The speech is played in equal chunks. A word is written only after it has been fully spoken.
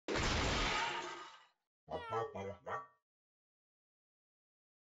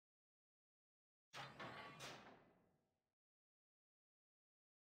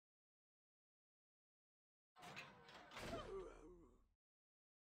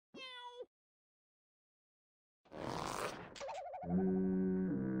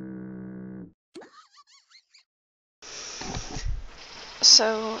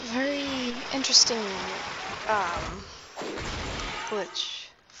So, very interesting glitch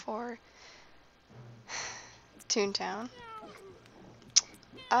for Toontown.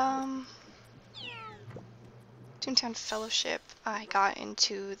 Toontown Fellowship, I got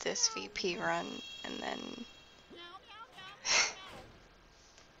into this VP run, and then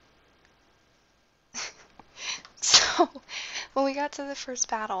so when we got to the first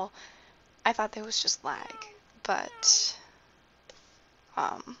battle, I thought there was just lag, but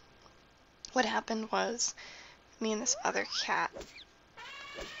what happened was me and this other cat,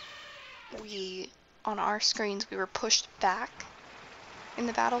 on our screens, we were pushed back in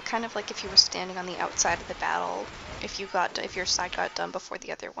the battle, kind of like if you were standing on the outside of the battle, if your side got done before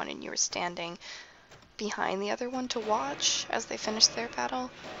the other one and you were standing behind the other one to watch as they finished their battle.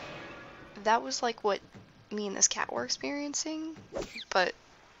 That was like what me and this cat were experiencing, but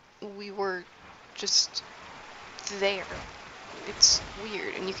we were just there. It's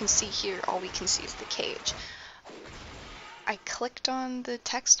weird, and you can see here, all we can see is the cage. I clicked on the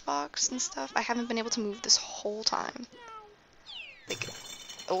text box and stuff. I haven't been able to move this whole time. Like,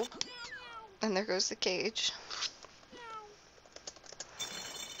 oh, and there goes the cage.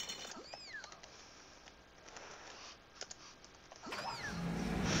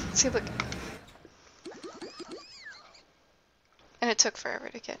 See, look. And it took forever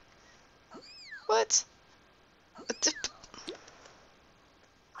to get. What?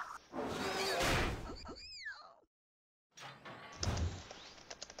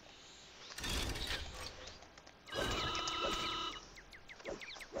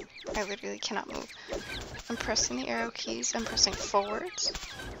 I literally cannot move. I'm pressing the arrow keys, I'm pressing forwards.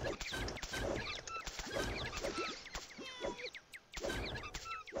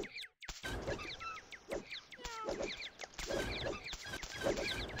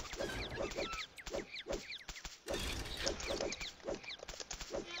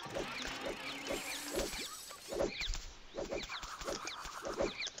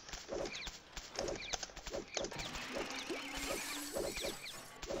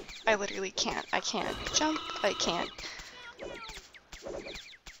 I literally can't. I can't jump. I can't.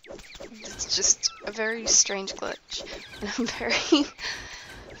 It's just a very strange glitch. And I'm very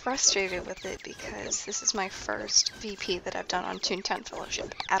frustrated with it because this is my first VP that I've done on Toontown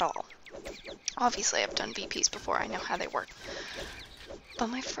Fellowship at all. Obviously, I've done VPs before. I know how they work. But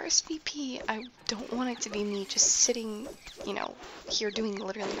my first VP, I don't want it to be me just sitting, you know, here doing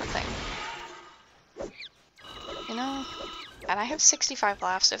literally nothing. You know? And I have 65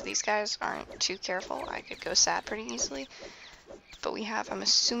 laughs. If these guys aren't too careful, I could go sad pretty easily. But we have, I'm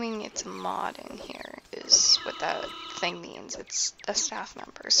assuming it's a mod in here, is what that thing means. It's a staff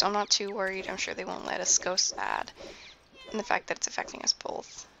member, so I'm not too worried. I'm sure they won't let us go sad. And the fact that it's affecting us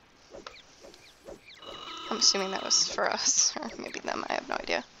both. I'm assuming that was for us, or maybe them, I have no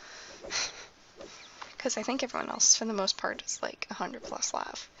idea. Because I think everyone else, for the most part, is like 100+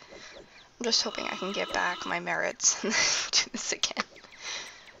 laugh. I'm just hoping I can get back my merits and do this again.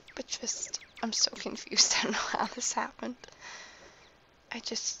 But just, I'm so confused. I don't know how this happened. I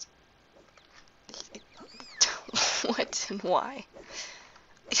just... what and why?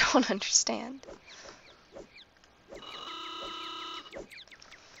 I don't understand.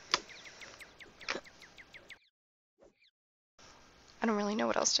 I don't really know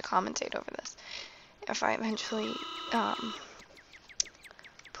what else to commentate over this. If I eventually,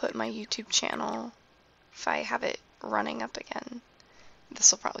 put my YouTube channel, if I have it running up again,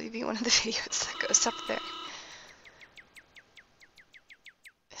 this will probably be one of the videos that goes up there.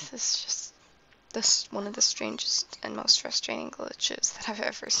 This is just one of the strangest and most frustrating glitches that I've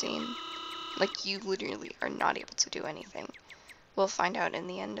ever seen. Like, you literally are not able to do anything. We'll find out in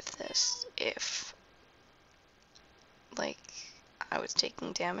the end of this if, like, I was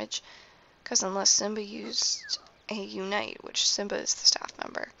taking damage. Because unless Simba used a Unite, which Simba is the staff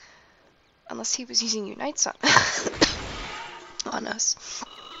member, unless he was using Unites on, on us,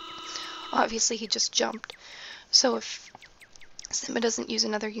 obviously he just jumped. So if Simba doesn't use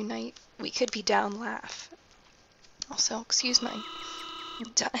another Unite, we could be down laugh. Also, excuse my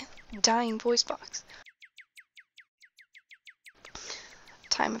dying voice box.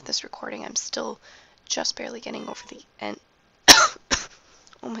 Time of this recording, I'm still just barely getting over the end.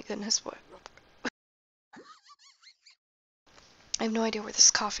 Oh my goodness, what? I have no idea where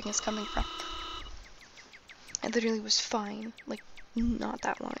this coughing is coming from. I literally was fine, like, not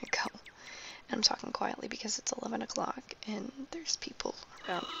that long ago. And I'm talking quietly because it's 11 o'clock and there's people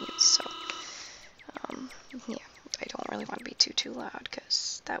around me, so, yeah, I don't really want to be too loud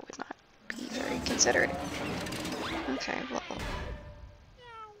because that would not be very considerate. Okay,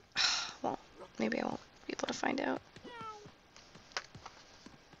 well, maybe I won't be able to find out.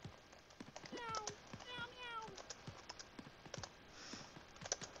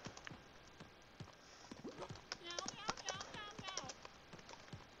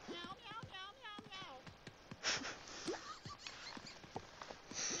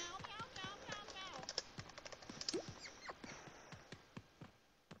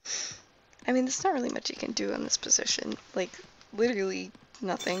 I mean, there's not really much you can do in this position. Like, literally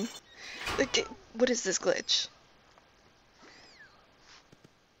nothing. Like, what is this glitch?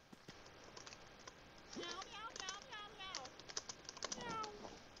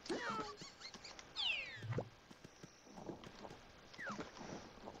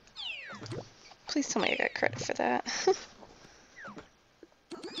 Please tell me I got credit for that.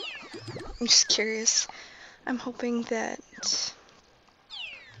 I'm just curious. I'm hoping that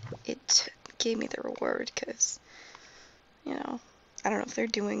it gave me the reward, because, you know, I don't know if they're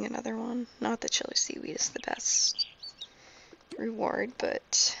doing another one. Not that chiller seaweed is the best reward,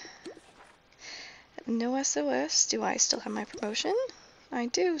 but no SOS. Do I still have my promotion? I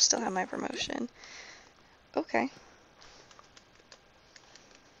do still have my promotion. Okay.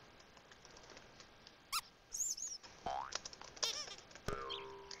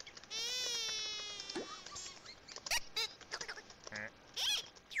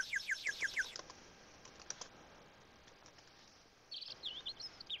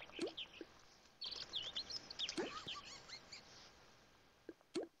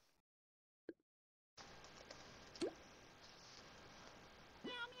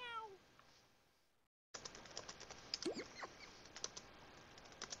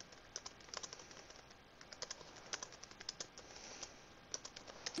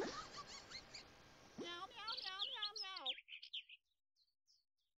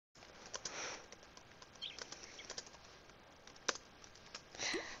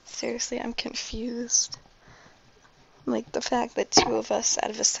 Seriously, I'm confused. Like, the fact that 2 of us out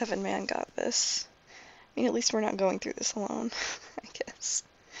of a 7-man got this. I mean, at least we're not going through this alone, I guess.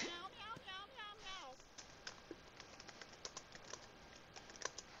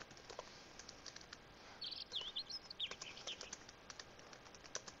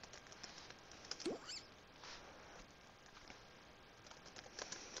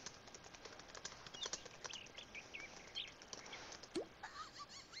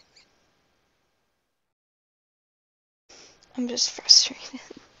 I'm just frustrated.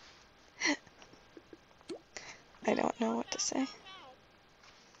 I don't know what to say. I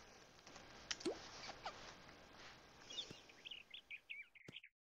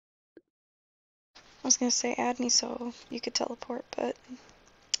was gonna say add me so you could teleport, but you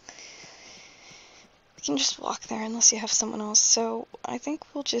can just walk there unless you have someone else. So I think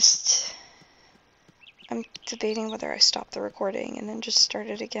we'll just... I'm debating whether I stop the recording and then just start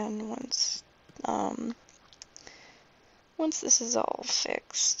it again once this is all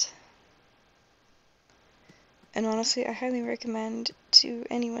fixed. And honestly, I highly recommend to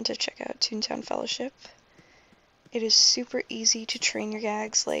anyone to check out Toontown Fellowship. It is super easy to train your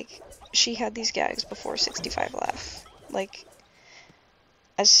gags. Like, she had these gags before 65 Laugh. Like,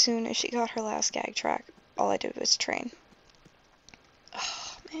 as soon as she got her last gag track, all I did was train.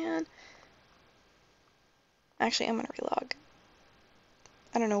 Oh, man. Actually, I'm gonna relog.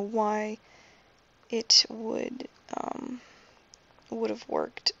 I don't know why it would have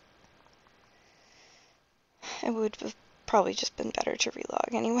worked. It would have probably just been better to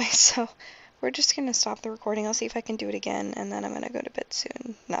relog anyway, so we're just gonna stop the recording. I'll see if I can do it again, and then I'm gonna go to bed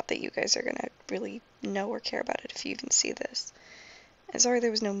soon. Not that you guys are gonna really know or care about it if you even see this. And sorry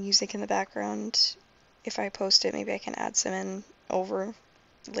there was no music in the background. If I post it, maybe I can add some in over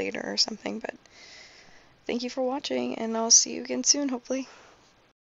later or something, but thank you for watching, and I'll see you again soon, hopefully.